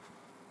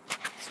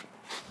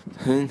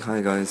Hey, hi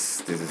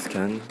guys, this is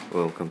Ken.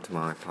 Welcome to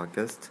my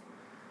podcast.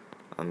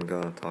 I'm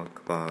gonna talk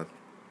about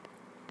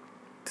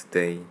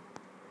today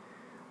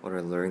what I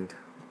learned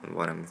and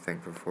what I'm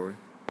thankful for.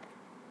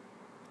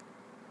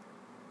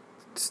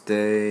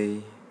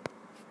 Today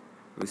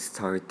we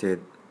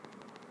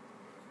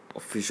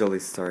officially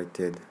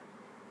started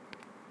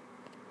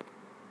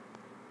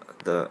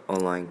the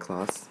online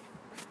class.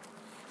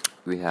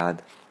 We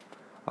had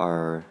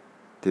our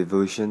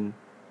devotion,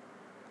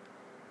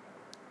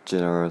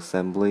 general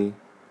assembly,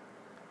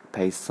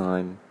 pace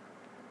time,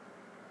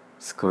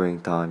 scoring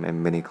time,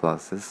 and mini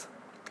classes.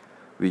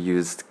 We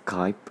used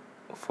Skype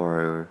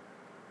for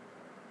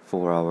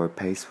our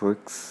pace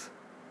works,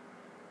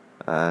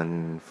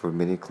 and for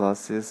mini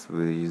classes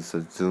we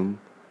used Zoom.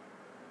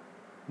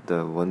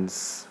 The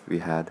ones we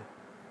had,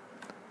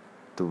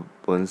 the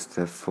ones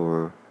that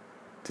for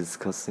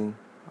discussing,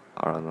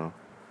 I don't know,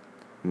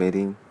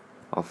 meeting,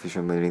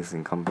 official meetings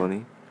in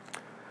company.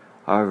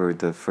 However,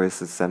 the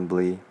first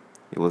assembly,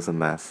 it was a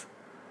mess.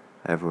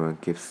 Everyone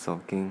keeps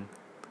talking,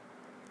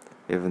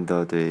 even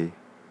though the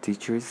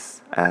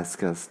teachers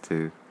asked us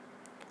to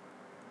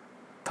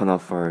turn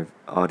off our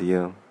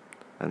audio,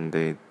 and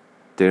they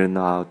didn't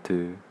know how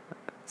to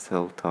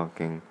stop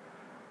talking,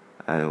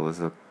 and it was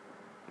a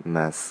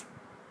mess.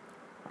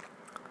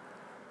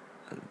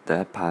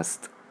 That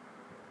passed,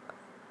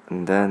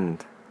 and then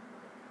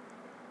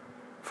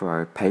for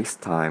our pace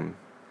time,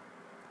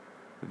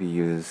 we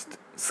used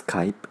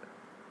Skype.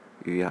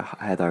 We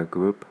had our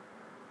group,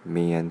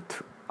 me and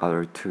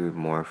other two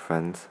more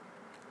friends.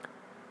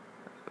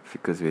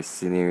 Because we're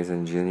seniors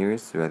and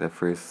juniors, we had the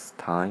first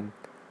time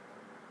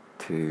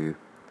to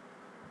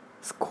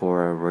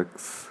score our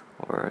works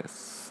or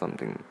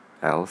something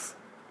else.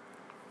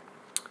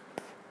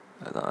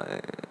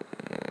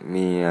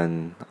 Me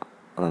and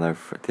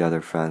the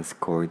other friend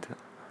scored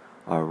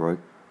our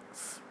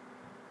works.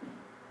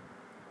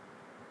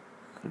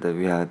 Then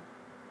we had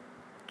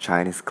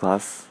Chinese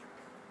class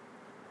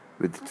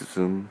with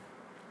Zoom.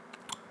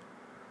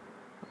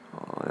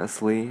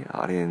 Honestly,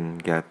 I didn't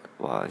get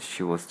what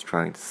she was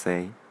trying to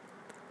say.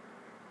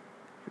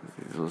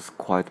 It was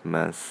quite a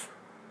mess.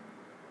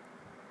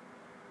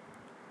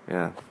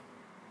 Yeah.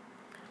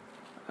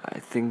 I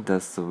think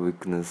that's the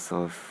weakness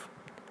of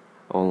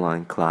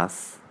online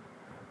class,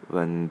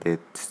 when the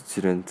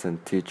students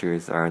and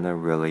teachers are not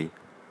really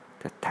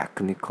the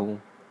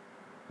technical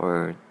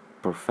or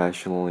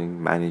professional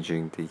in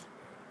managing the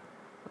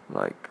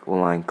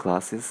online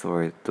classes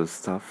or those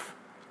stuff.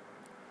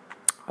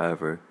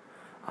 However,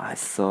 I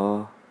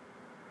saw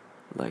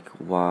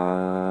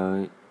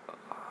why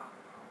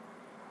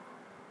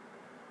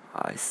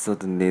I saw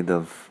the need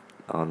of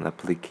an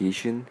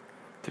application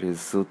that is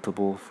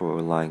suitable for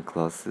online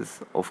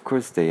classes. Of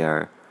course they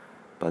are,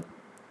 but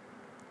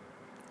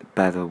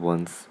better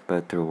ones,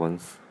 and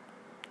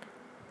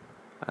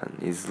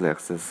easily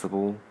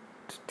accessible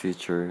to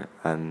teacher,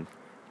 and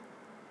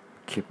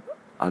keep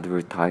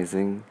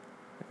advertising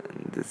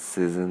in this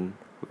season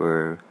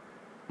where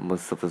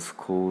most of the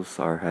schools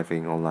are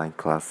having online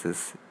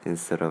classes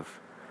instead of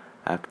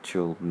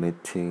actual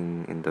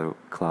meeting in the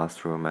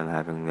classroom and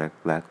having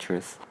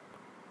lectures.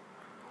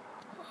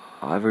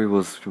 However, it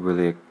was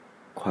really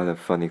quite a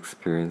fun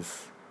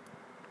experience.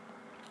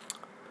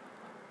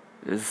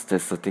 That's the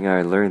thing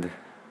I learned.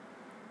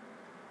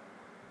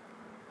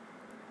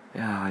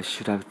 Yeah, I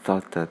should have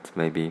thought that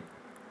maybe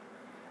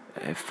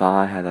if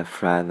I had a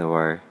friend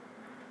or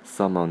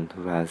someone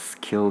who has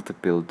skill to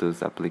build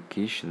those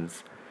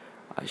applications,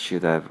 I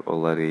should have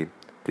already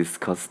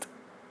discussed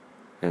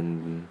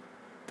in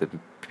the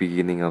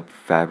beginning of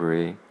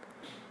February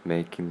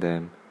making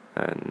them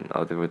and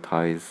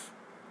advertise,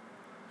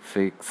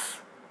 fix,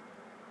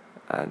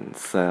 and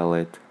sell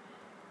it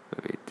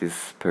maybe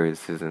this per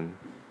season.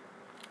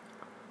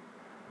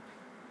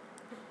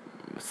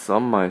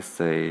 Some might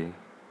say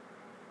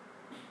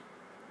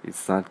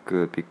it's not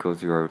good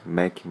because you are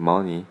making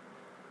money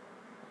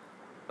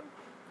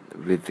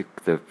with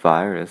the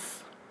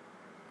virus,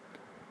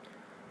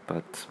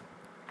 but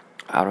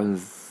I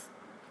don't.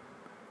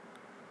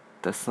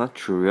 That's not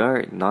true. We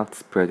are not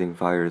spreading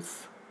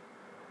virus,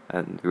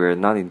 and we are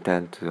not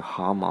intent to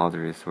harm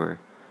others.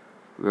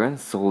 We are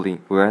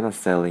not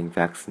selling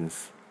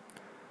vaccines,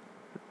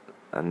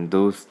 and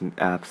those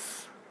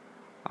apps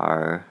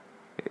are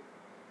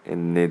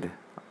in need,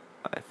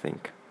 I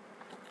think.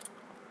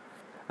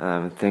 And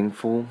I'm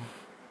thankful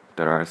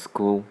that our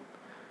school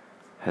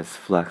has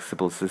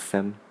flexible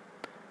system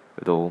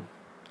with all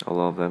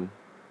of them.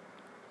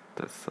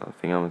 That's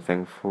something I'm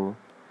thankful.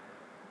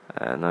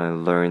 And I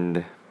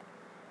learned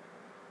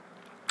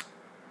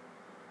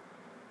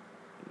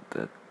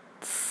that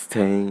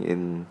staying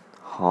in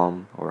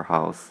home or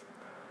house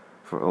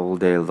for all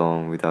day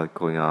long without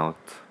going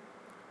out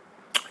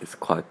is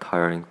quite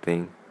tiring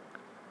thing.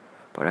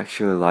 But I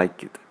actually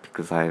like it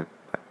because I have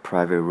my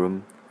private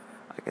room.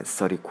 I can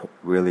study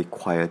really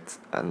quiet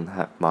and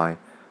have my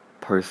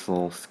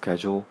personal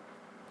schedule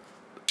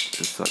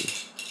to study.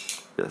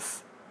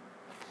 Yes.